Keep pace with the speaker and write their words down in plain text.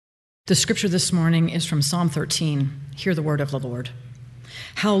The scripture this morning is from Psalm 13. Hear the word of the Lord.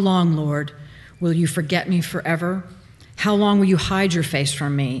 How long, Lord, will you forget me forever? How long will you hide your face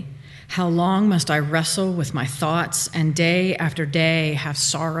from me? How long must I wrestle with my thoughts and day after day have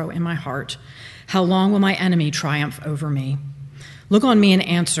sorrow in my heart? How long will my enemy triumph over me? Look on me and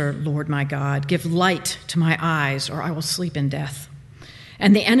answer, Lord my God. Give light to my eyes, or I will sleep in death.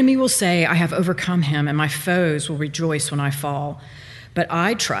 And the enemy will say, I have overcome him, and my foes will rejoice when I fall. But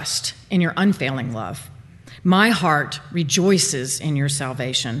I trust in your unfailing love. My heart rejoices in your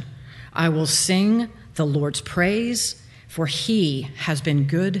salvation. I will sing the Lord's praise, for he has been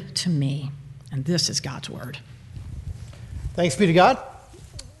good to me. And this is God's word. Thanks be to God.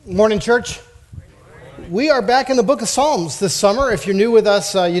 Good morning, church. We are back in the book of Psalms this summer. If you're new with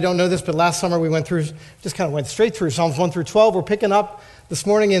us, you don't know this, but last summer we went straight through Psalms 1 through 12. We're picking up this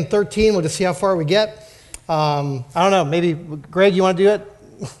morning in 13. We'll just see how far we get. I don't know, maybe, Greg, you want to do it?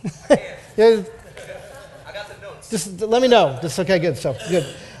 Yeah. I got the notes. Just let me know. Okay, good. So, good.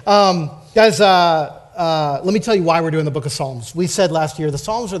 Guys, let me tell you why we're doing the book of Psalms. We said last year the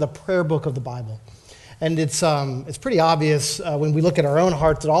Psalms are the prayer book of the Bible. And it's pretty obvious when we look at our own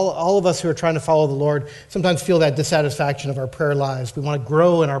hearts that all of us who are trying to follow the Lord sometimes feel that dissatisfaction of our prayer lives. We want to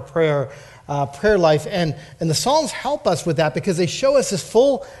grow in our prayer life. And the Psalms help us with that because they show us this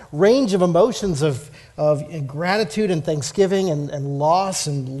full range of emotions of gratitude and thanksgiving and loss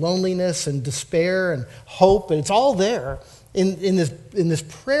and loneliness and despair and hope. And it's all there in this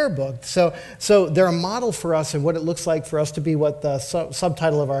prayer book. So they're a model for us and what it looks like for us to be what the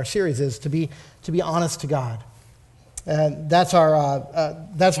subtitle of our series is, to be honest to God. And that's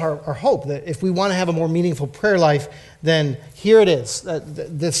our hope, that if we want to have a more meaningful prayer life, then here it is.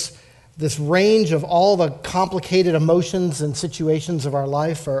 This range of all the complicated emotions and situations of our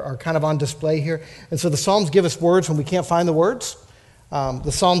life are kind of on display here. And so the Psalms give us words when we can't find the words.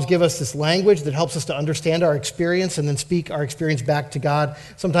 The Psalms give us this language that helps us to understand our experience and then speak our experience back to God.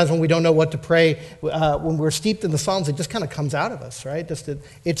 Sometimes when we don't know what to pray, when we're steeped in the Psalms, it just kind of comes out of us, right?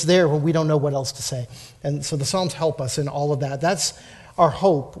 It's there when we don't know what else to say. And so the Psalms help us in all of that. That's our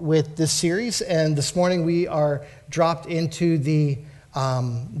hope with this series. And this morning we are dropped into the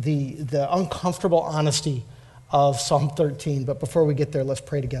uncomfortable honesty of Psalm 13. But before we get there, let's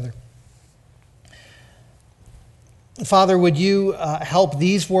pray together. Father, would you help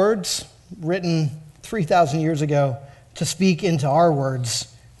these words written 3,000 years ago to speak into our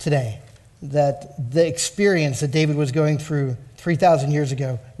words today? That the experience that David was going through 3,000 years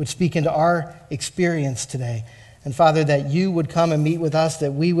ago would speak into our experience today. And Father, that you would come and meet with us,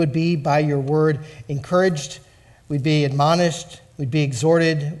 that we would be, by your word, encouraged, we'd be admonished, we'd be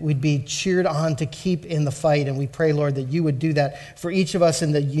exhorted, we'd be cheered on to keep in the fight. And we pray, Lord, that you would do that for each of us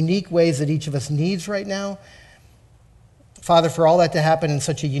in the unique ways that each of us needs right now. Father, for all that to happen in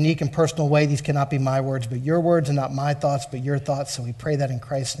such a unique and personal way, these cannot be my words, but your words, and not my thoughts, but your thoughts. So we pray that in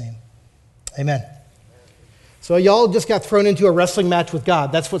Christ's name. Amen. So y'all just got thrown into a wrestling match with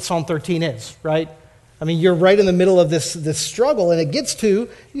God. That's what Psalm 13 is, right? I mean, you're right in the middle of this struggle, and it gets to,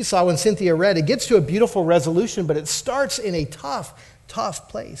 you saw when Cynthia read, it gets to a beautiful resolution, but it starts in a tough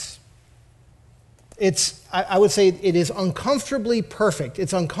place. I would say it is uncomfortably perfect.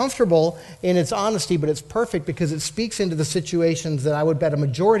 It's uncomfortable in its honesty, but it's perfect because it speaks into the situations that I would bet a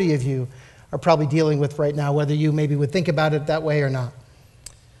majority of you are probably dealing with right now, whether you maybe would think about it that way or not.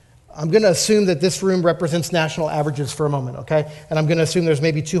 I'm going to assume that this room represents national averages for a moment, okay? And I'm going to assume there's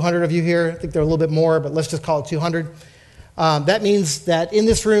maybe 200 of you here. I think there are a little bit more, but let's just call it 200. That means that in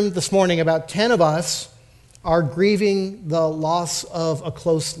this room this morning, about 10 of us are grieving the loss of a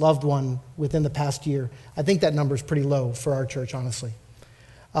close loved one within the past year. I think that number is pretty low for our church, honestly.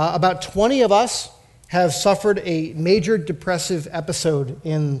 About 20 of us have suffered a major depressive episode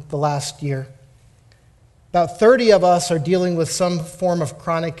in the last year. About 30 of us are dealing with some form of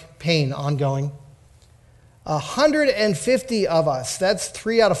chronic pain ongoing. 150 of us, that's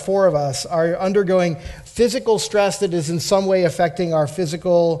 3 out of 4 of us, are undergoing physical stress that is in some way affecting our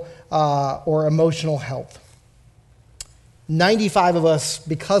physical or emotional health. 95 of us,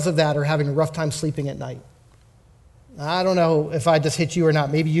 because of that, are having a rough time sleeping at night. I don't know if I just hit you or not.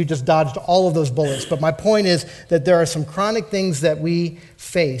 Maybe you just dodged all of those bullets. But my point is that there are some chronic things that we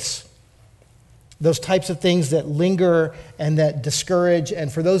face, those types of things that linger and that discourage. And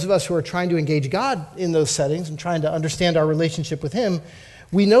for those of us who are trying to engage God in those settings and trying to understand our relationship with him,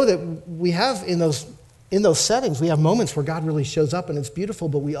 we know that we have in those settings, we have moments where God really shows up and it's beautiful,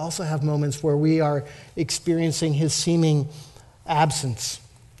 but we also have moments where we are experiencing his seeming absence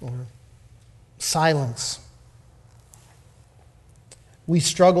or silence. we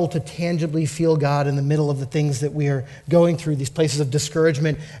struggle to tangibly feel God in the middle of the things that we are going through, these places of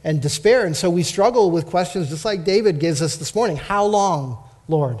discouragement and despair. And so we struggle with questions just like David gives us this morning. How long,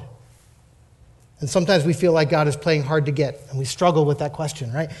 Lord? And sometimes we feel like God is playing hard to get, and we struggle with that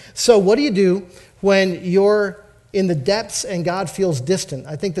question, right? So what do you do when you're in the depths and God feels distant?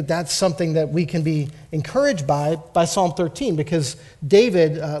 I think that that's something that we can be encouraged by Psalm 13, because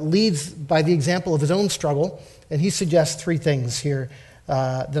David leads by the example of his own struggle, and he suggests three things here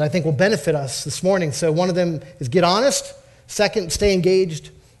that I think will benefit us this morning. So one of them is get honest. Second, stay engaged.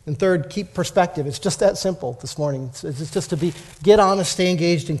 And third, keep perspective. It's just that simple this morning. It's just to get honest, stay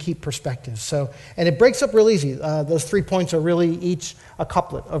engaged, and keep perspective. And it breaks up real easy. Those 3 points are really each a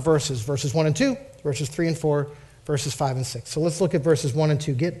couplet of verses. Verses 1 and 2, verses 3 and 4, verses 5 and 6. So let's look at verses 1 and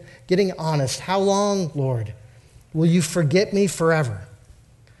 2. Getting honest. How long, Lord, will you forget me forever?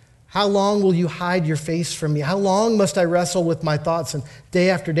 How long will you hide your face from me? How long must I wrestle with my thoughts and day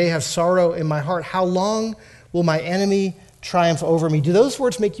after day have sorrow in my heart? How long will my enemy triumph over me? Do those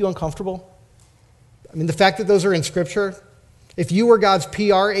words make you uncomfortable? I mean, the fact that those are in Scripture, if you were God's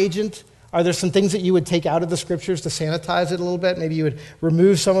PR agent, are there some things that you would take out of the Scriptures to sanitize it a little bit? Maybe you would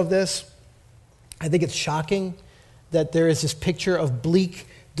remove some of this. I think it's shocking that there is this picture of bleak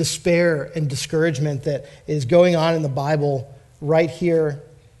despair and discouragement that is going on in the Bible right here.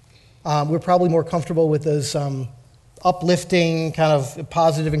 We're probably more comfortable with those uplifting, kind of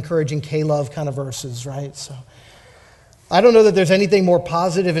positive, encouraging K-love kind of verses, right? So I don't know that there's anything more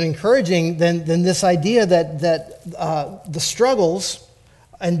positive and encouraging than this idea that the struggles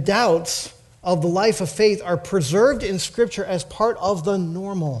and doubts of the life of faith are preserved in Scripture as part of the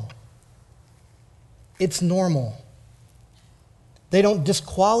normal. It's normal. They don't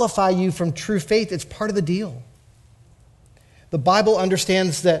disqualify you from true faith. It's part of the deal. The Bible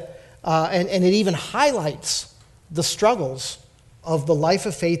understands that, and it even highlights the struggles of the life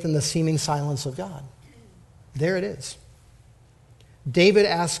of faith and the seeming silence of God. There it is. David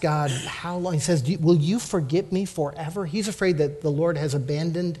asks God, how long? He says, will you forget me forever? He's afraid that the Lord has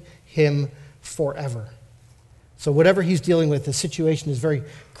abandoned him forever. So whatever he's dealing with, the situation is very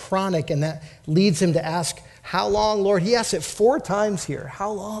chronic, and that leads him to ask, how long, Lord? He asks it 4 times here.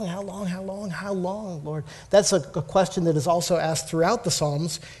 How long, how long, how long, how long, Lord? That's a question that is also asked throughout the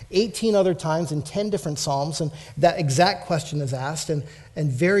Psalms, 18 other times in 10 different Psalms, and that exact question is asked, and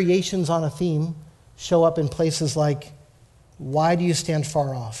variations on a theme show up in places like, why do you stand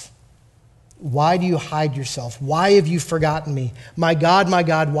far off? Why do you hide yourself? Why have you forgotten me? My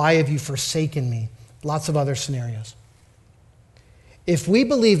God, why have you forsaken me? Lots of other scenarios. If we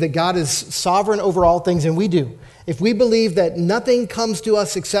believe that God is sovereign over all things, and we do, if we believe that nothing comes to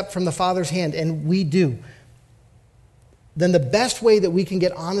us except from the Father's hand, and we do, then the best way that we can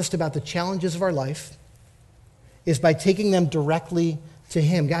get honest about the challenges of our life is by taking them directly to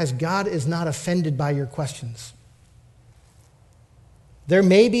Him. Guys, God is not offended by your questions. There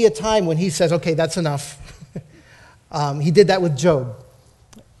may be a time when He says, okay, that's enough. He did that with Job.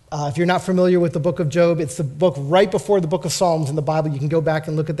 If you're not familiar with the book of Job, it's the book right before the book of Psalms in the Bible. You can go back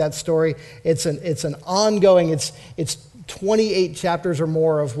and look at that story. It's an ongoing, it's 28 chapters or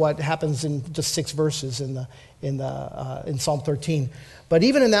more of what happens in just 6 verses in Psalm 13. But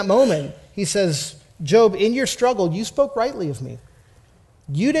even in that moment, he says, Job, in your struggle, you spoke rightly of me.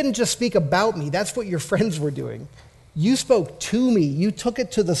 You didn't just speak about me. That's what your friends were doing. You spoke to me. You took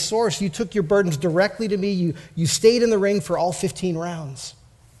it to the source. You took your burdens directly to me. You stayed in the ring for all 15 rounds.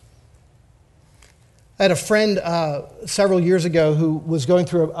 I had a friend several years ago who was going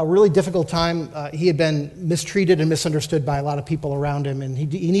through a really difficult time. He had been mistreated and misunderstood by a lot of people around him, and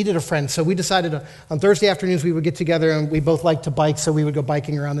he needed a friend. So we decided on Thursday afternoons we would get together, and we both liked to bike, so we would go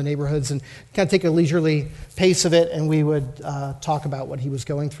biking around the neighborhoods and kind of take a leisurely pace of it, and we would talk about what he was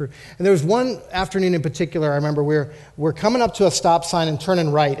going through. And there was one afternoon in particular, I remember we're coming up to a stop sign and turning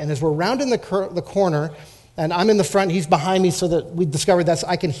right, and as we're rounding the corner, and I'm in the front, he's behind me, so that we discovered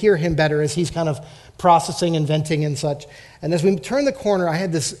I can hear him better as he's kind of processing and venting and such. And as we turned the corner, I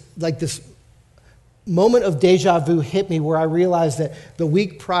had this moment of deja vu hit me where I realized that the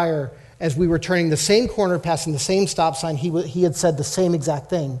week prior, as we were turning the same corner, passing the same stop sign, he had said the same exact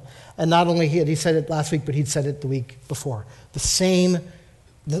thing. And not only had he said it last week, but he'd said it the week before. The same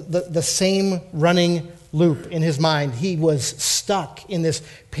running loop in his mind. He was stuck in this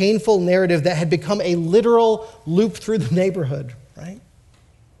painful narrative that had become a literal loop through the neighborhood, right?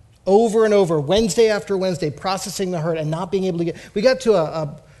 Over and over, Wednesday after Wednesday, processing the hurt and not being able to get... We got to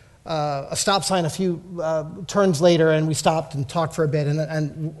a stop sign a few turns later, and we stopped and talked for a bit, and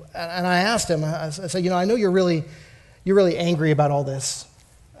I asked him, I said, I know you're really angry about all this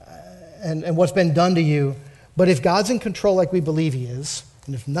and what's been done to you, But if God's in control like we believe he is,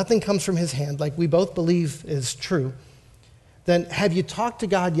 and if nothing comes from his hand like we both believe is true, then have you talked to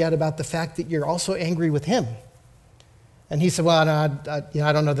God yet about the fact that you're also angry with him? And he said, well,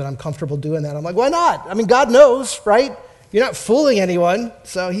 I don't know that I'm comfortable doing that. I'm like, why not? I mean, God knows, right? You're not fooling anyone,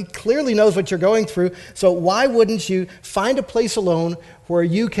 so he clearly knows what you're going through. So why wouldn't you find a place alone where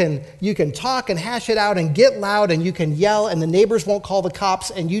you can talk and hash it out and get loud and you can yell and the neighbors won't call the cops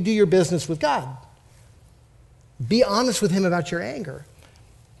and you do your business with God? Be honest with him about your anger.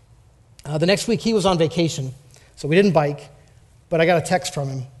 The next week he was on vacation, so we didn't bike, but I got a text from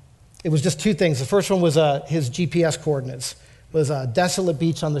him. It was just two things. The first one was his GPS coordinates. It was a desolate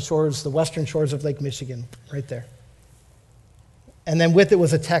beach on the shores, the western shores of Lake Michigan, right there. And then with it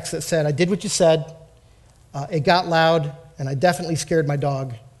was a text that said, I did what you said, it got loud, and I definitely scared my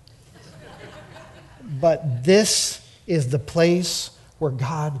dog. But this is the place where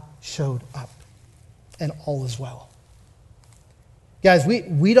God showed up, and all is well. Guys,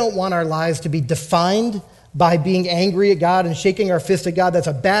 we don't want our lives to be defined by being angry at God and shaking our fist at God. That's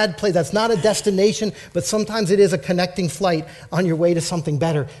a bad place. That's not a destination, but sometimes it is a connecting flight on your way to something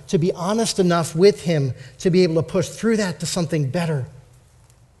better. To be honest enough with him to be able to push through that to something better.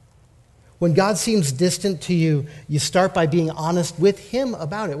 When God seems distant to you, you start by being honest with him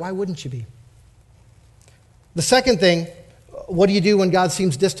about it. Why wouldn't you be? The second thing, what do you do when God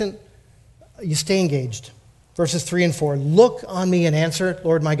seems distant? You stay engaged. Verses 3 and 4, look on me and answer,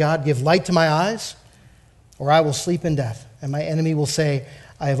 Lord my God, give light to my eyes, or I will sleep in death, and my enemy will say,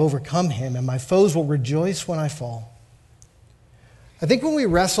 I have overcome him, and my foes will rejoice when I fall. I think when we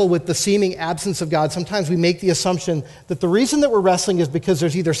wrestle with the seeming absence of God, sometimes we make the assumption that the reason that we're wrestling is because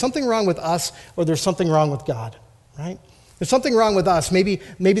there's either something wrong with us or there's something wrong with God, right? There's something wrong with us. Maybe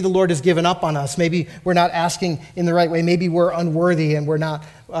the Lord has given up on us. Maybe we're not asking in the right way. Maybe we're unworthy and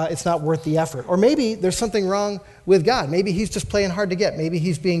it's not worth the effort. Or maybe there's something wrong with God. Maybe he's just playing hard to get. Maybe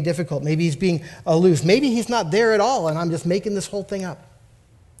he's being difficult. Maybe he's being aloof. Maybe he's not there at all and I'm just making this whole thing up.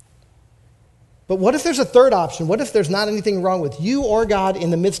 But what if there's a third option? What if there's not anything wrong with you or God in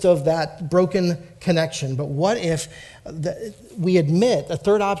the midst of that broken connection? But what if we admit, a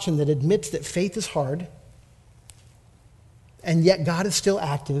third option that admits that faith is hard, and yet God is still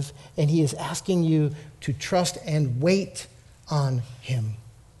active, and he is asking you to trust and wait on him.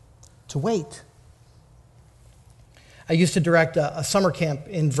 To wait. I used to direct a summer camp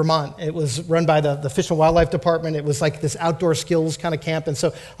in Vermont. It was run by the Fish and Wildlife Department. It was like this outdoor skills kind of camp. And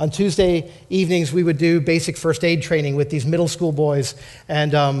so on Tuesday evenings, we would do basic first aid training with these middle school boys.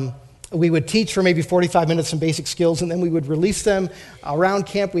 And we would teach for maybe 45 minutes some basic skills, and then we would release them. Around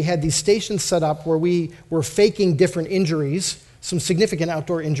camp, we had these stations set up where we were faking different injuries, some significant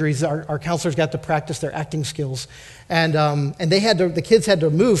outdoor injuries. Our counselors got to practice their acting skills. And the kids had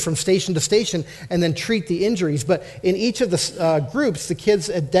to move from station to station and then treat the injuries. But in each of the groups, the kids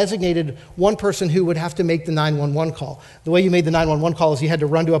had designated one person who would have to make the 911 call. The way you made the 911 call is you had to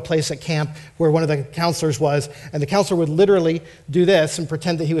run to a place at camp where one of the counselors was, and the counselor would literally do this and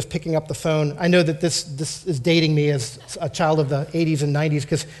pretend that he was picking up the phone. I know that this is dating me as a child of the 80s and 90s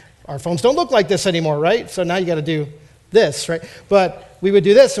because our phones don't look like this anymore, right? So now you got to do this, right? But we would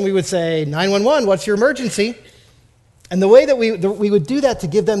do this and we would say, 911, what's your emergency? And the way that we would do that to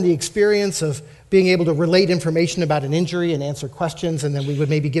give them the experience of being able to relate information about an injury and answer questions, and then we would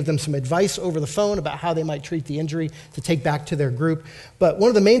maybe give them some advice over the phone about how they might treat the injury to take back to their group. But one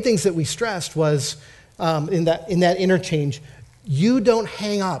of the main things that we stressed was in that interchange, you don't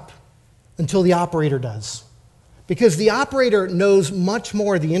hang up until the operator does. Because the operator knows much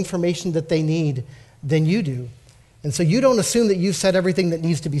more the information that they need than you do. And so you don't assume that you've said everything that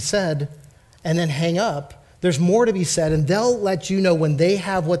needs to be said and then hang up. There's more to be said, and they'll let you know when they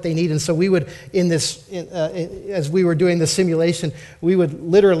have what they need. And so we would, as we were doing the simulation, we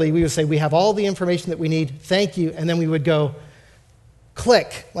would say, we have all the information that we need, thank you, and then we would go,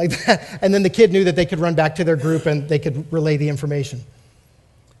 click, like that. And then the kid knew that they could run back to their group and they could relay the information.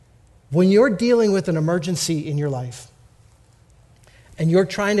 When you're dealing with an emergency in your life, and you're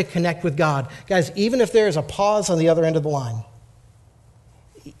trying to connect with God, guys, even if there is a pause on the other end of the line,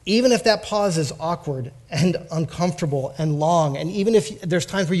 even if that pause is awkward and uncomfortable and long, and even if there's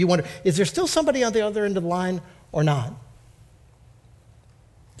times where you wonder, is there still somebody on the other end of the line or not?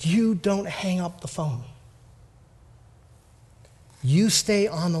 You don't hang up the phone. You stay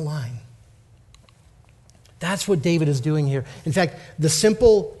on the line. That's what David is doing here. In fact, the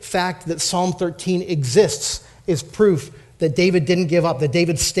simple fact that Psalm 13 exists is proof that David didn't give up, that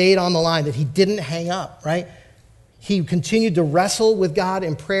David stayed on the line, that he didn't hang up, right? He continued to wrestle with God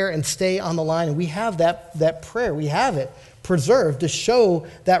in prayer and stay on the line. And we have that prayer. We have it. preserved to show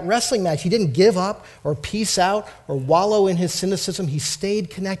that wrestling match. He didn't give up or peace out or wallow in his cynicism. He stayed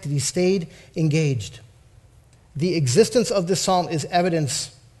connected. He stayed engaged. The existence of this psalm is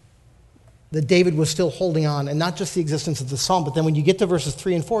evidence that David was still holding on, and not just the existence of the psalm, but then when you get to verses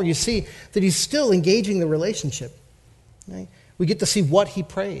 3 and 4, you see that he's still engaging the relationship. Right? We get to see what he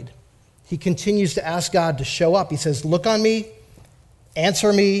prayed. He continues to ask God to show up. He says, look on me,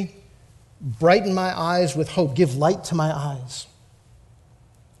 answer me, brighten my eyes with hope, give light to my eyes.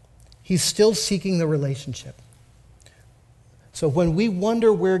 He's still seeking the relationship. So when we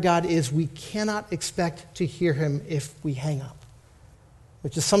wonder where God is, we cannot expect to hear him if we hang up,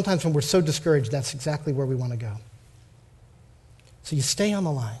 which is sometimes when we're so discouraged, that's exactly where we want to go. So you stay on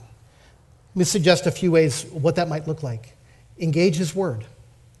the line. Let me suggest a few ways what that might look like. Engage his word.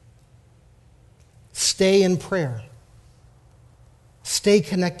 Stay in prayer. Stay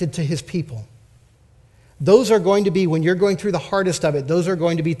connected to his people. Those are going to be, when you're going through the hardest of it, those are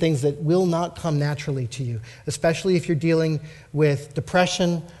going to be things that will not come naturally to you, especially if you're dealing with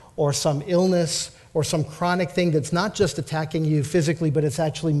depression or some illness or some chronic thing that's not just attacking you physically, but it's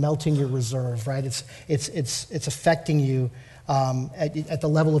actually melting your reserve, right? It's affecting you at the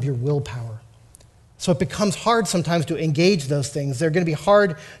level of your willpower. So it becomes hard sometimes to engage those things. They're going to be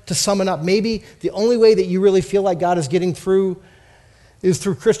hard to summon up. Maybe the only way that you really feel like God is getting through is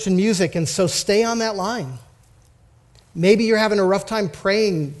through Christian music, and so stay on that line. Maybe you're having a rough time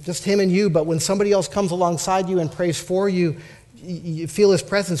praying, just him and you, but when somebody else comes alongside you and prays for you, you feel his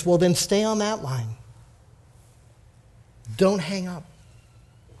presence. Well, then stay on that line. Don't hang up.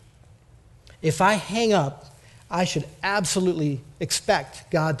 If I hang up, I should absolutely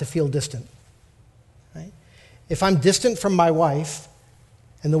expect God to feel distant. Right? If I'm distant from my wife,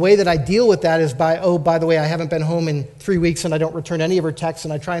 and the way that I deal with that is by the way, I haven't been home in 3 weeks and I don't return any of her texts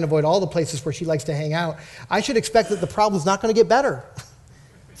and I try and avoid all the places where she likes to hang out, I should expect that the problem's not going to get better.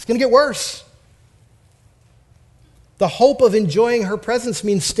 It's going to get worse. The hope of enjoying her presence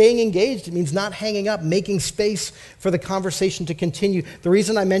means staying engaged. It means not hanging up, making space for the conversation to continue. The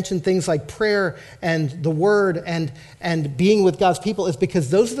reason I mention things like prayer and the word and being with God's people is because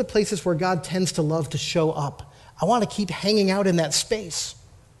those are the places where God tends to love to show up. I want to keep hanging out in that space,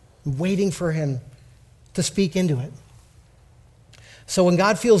 waiting for him to speak into it. So when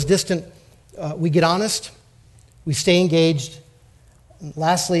God feels distant, we get honest, we stay engaged. And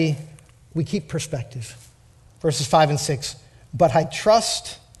lastly, we keep perspective. Verses 5 and 6. But I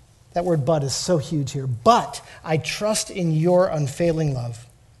trust, that word but is so huge here, but I trust in your unfailing love.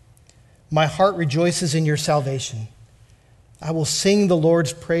 My heart rejoices in your salvation. I will sing the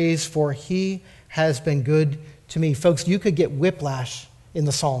Lord's praise, for he has been good to me. Folks, you could get whiplash in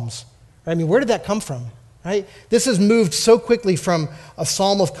the Psalms. I mean, where did that come from? Right? This has moved so quickly from a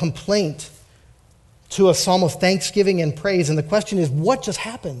psalm of complaint to a psalm of thanksgiving and praise. And the question is, what just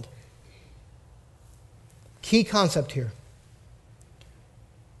happened? Key concept here.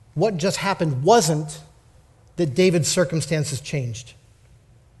 What just happened wasn't that David's circumstances changed.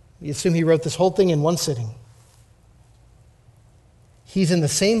 We assume he wrote this whole thing in one sitting. He's in the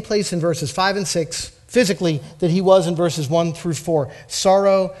same place in verses 5 and 6, physically, that he was in verses 1 through 4.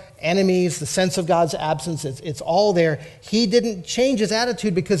 Sorrow, enemies, the sense of God's absence, it's all there. He didn't change his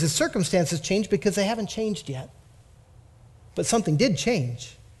attitude because his circumstances changed, because they haven't changed yet. But something did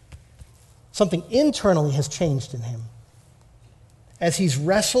change. Something internally has changed in him. As he's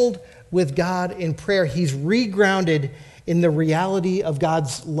wrestled with God in prayer, he's regrounded in the reality of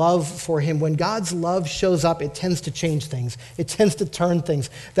God's love for him. When God's love shows up, it tends to change things. It tends to turn things.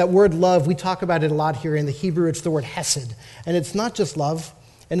 That word love, we talk about it a lot here in the Hebrew. It's the word hesed. And it's not just love,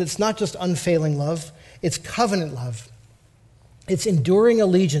 and it's not just unfailing love. It's covenant love. It's enduring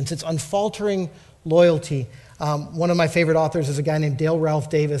allegiance. It's unfaltering loyalty. One of my favorite authors is a guy named Dale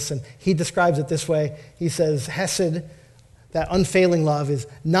Ralph Davis, and he describes it this way. He says, hesed, that unfailing love, is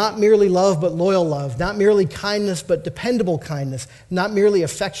not merely love, but loyal love. Not merely kindness, but dependable kindness. Not merely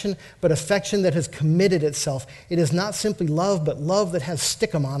affection, but affection that has committed itself. It is not simply love, but love that has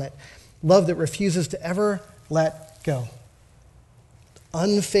stickum on it. Love that refuses to ever let go.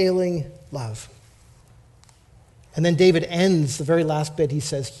 Unfailing love. And then David ends the very last bit. He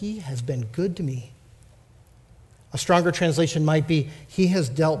says, he has been good to me. A stronger translation might be, he has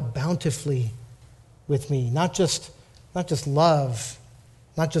dealt bountifully with me. Not just love,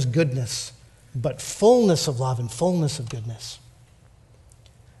 not just goodness, but fullness of love and fullness of goodness.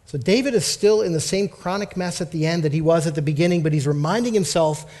 So David is still in the same chronic mess at the end that he was at the beginning, but he's reminding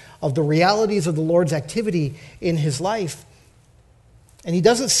himself of the realities of the Lord's activity in his life. And he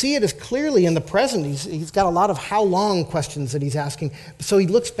doesn't see it as clearly in the present. He's got a lot of how long questions that he's asking. So he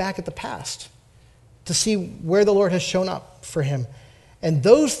looks back at the past to see where the Lord has shown up for him. And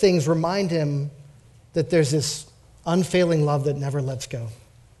those things remind him that there's this unfailing love that never lets go.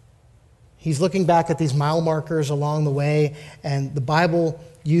 He's looking back at these mile markers along the way, and the Bible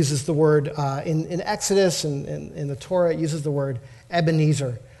uses the word, in Exodus and in the Torah, it uses the word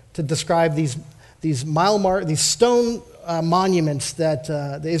Ebenezer to describe these stone monuments that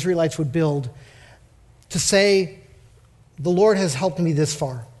the Israelites would build to say, the Lord has helped me this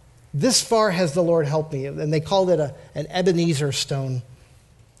far. This far has the Lord helped me. And they called it an Ebenezer stone.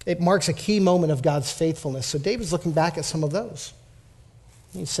 It marks a key moment of God's faithfulness. So David's looking back at some of those.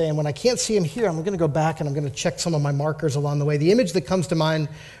 He's saying, when I can't see him here, I'm going to go back and I'm going to check some of my markers along the way. The image that comes to mind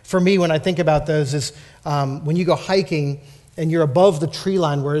for me when I think about those is when you go hiking and you're above the tree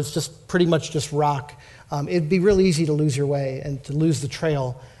line where it's just pretty much just rock. It'd be really easy to lose your way and to lose the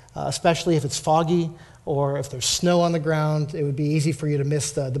trail, especially if it's foggy or if there's snow on the ground. It would be easy for you to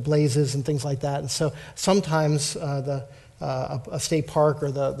miss the blazes and things like that. And so sometimes a state park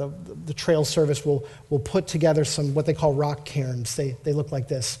or the trail service will put together some what they call rock cairns. They look like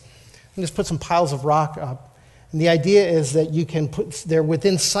this. And just put some piles of rock up. And the idea is that you can they're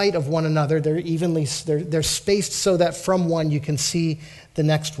within sight of one another. They're spaced so that from one you can see the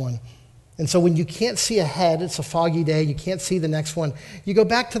next one. And so when you can't see ahead, it's a foggy day, you can't see the next one, you go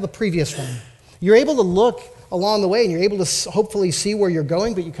back to the previous one. You're able to look along the way, and you're able to hopefully see where you're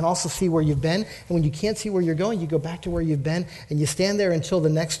going, but you can also see where you've been. And when you can't see where you're going, you go back to where you've been, and you stand there until the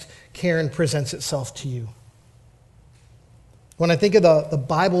next cairn presents itself to you. When I think of the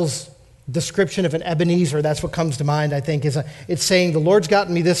Bible's description of an Ebenezer, that's what comes to mind, I think, it's saying, the Lord's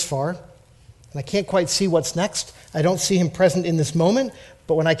gotten me this far, and I can't quite see what's next. I don't see him present in this moment,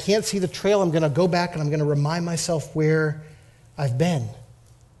 but when I can't see the trail, I'm going to go back and I'm going to remind myself where I've been,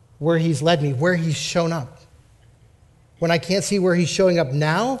 where he's led me, where he's shown up. When I can't see where he's showing up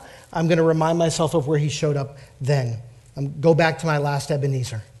now, I'm going to remind myself of where he showed up then. Go back to my last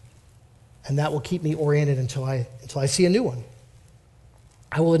Ebenezer. And that will keep me oriented until I see a new one.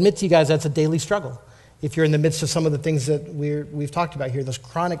 I will admit to you guys that's a daily struggle. If you're in the midst of some of the things that we've talked about here, those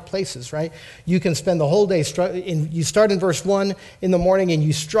chronic places, right? You can spend the whole day, you start in verse 1 in the morning and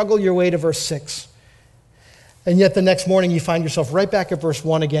you struggle your way to verse 6. And yet the next morning you find yourself right back at verse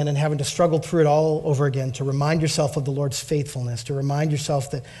 1 again and having to struggle through it all over again to remind yourself of the Lord's faithfulness, to remind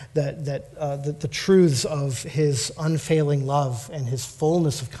yourself that the truths of his unfailing love and his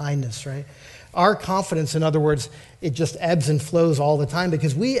fullness of kindness, right? Our confidence, in other words, it just ebbs and flows all the time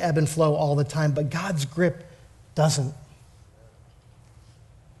because we ebb and flow all the time, but God's grip doesn't.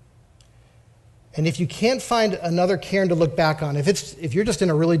 And if you can't find another cairn to look back on, if you're just in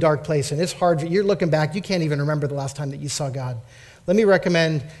a really dark place and it's hard, you're looking back, you can't even remember the last time that you saw God. Let me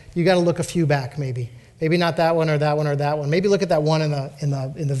recommend you got to look a few back maybe. Maybe not that one or that one or that one. Maybe look at that one in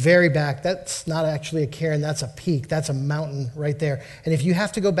the very back. That's not actually a cairn, that's a peak. That's a mountain right there. And if you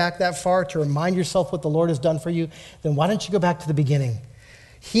have to go back that far to remind yourself what the Lord has done for you, then why don't you go back to the beginning?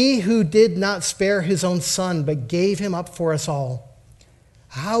 He who did not spare his own son, but gave him up for us all,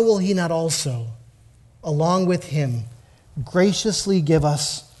 how will he not also, along with him, graciously give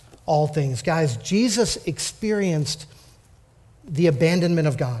us all things? Guys, Jesus experienced the abandonment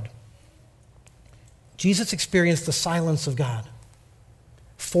of God. Jesus experienced the silence of God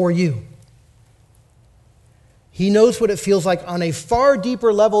for you. He knows what it feels like on a far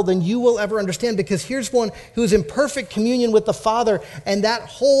deeper level than you will ever understand, because here's one who's in perfect communion with the Father, and that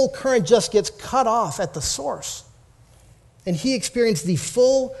whole current just gets cut off at the source. And he experienced the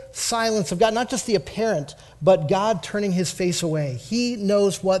full silence of God, not just the apparent, but God turning his face away. He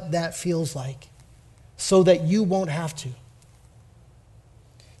knows what that feels like so that you won't have to.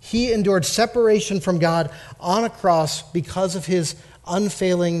 He endured separation from God on a cross because of his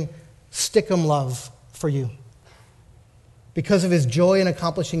unfailing stick-em love for you, because of his joy in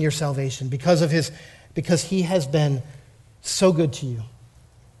accomplishing your salvation, because he has been so good to you,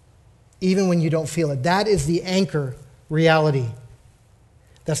 even when you don't feel it. That is the anchor reality.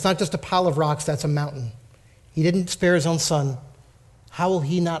 That's not just a pile of rocks, that's a mountain. He didn't spare his own son. How will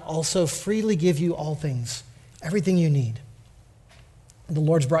he not also freely give you all things, everything you need? The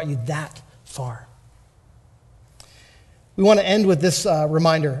Lord's brought you that far. We want to end with this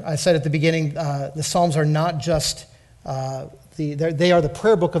reminder. I said at the beginning, the Psalms are not just, they are the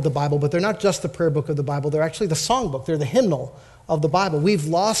prayer book of the Bible, but they're not just the prayer book of the Bible. They're actually the songbook. They're the hymnal of the Bible. We've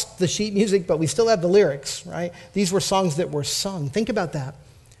lost the sheet music, but we still have the lyrics, right? These were songs that were sung. Think about that.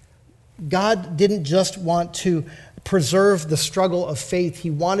 God didn't just want to preserve the struggle of faith. He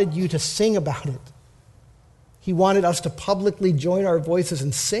wanted you to sing about it. He wanted us to publicly join our voices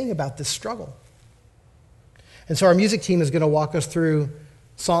and sing about this struggle. And so our music team is going to walk us through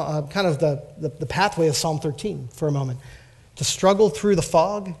kind of the pathway of Psalm 13 for a moment. To struggle through the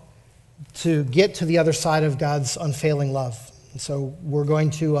fog, to get to the other side of God's unfailing love. And so we're going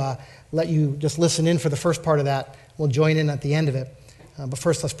to let you just listen in for the first part of that. We'll join in at the end of it. But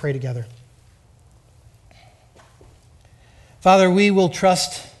first, let's pray together. Father, we will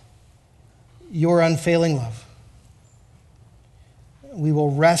trust your unfailing love. We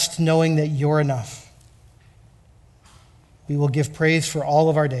will rest knowing that you're enough. We will give praise for all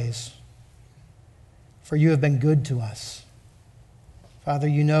of our days, for you have been good to us. Father,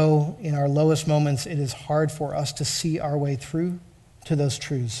 you know in our lowest moments it is hard for us to see our way through to those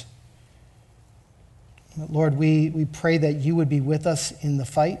truths. Lord, we pray that you would be with us in the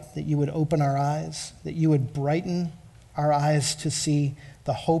fight, that you would open our eyes, that you would brighten our eyes to see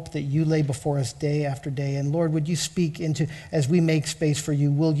the hope that you lay before us day after day. And Lord, would you speak into, as we make space for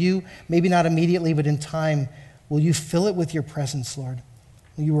you, will you, maybe not immediately, but in time, will you fill it with your presence, Lord?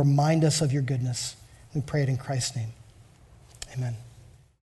 Will you remind us of your goodness? We pray it in Christ's name. Amen.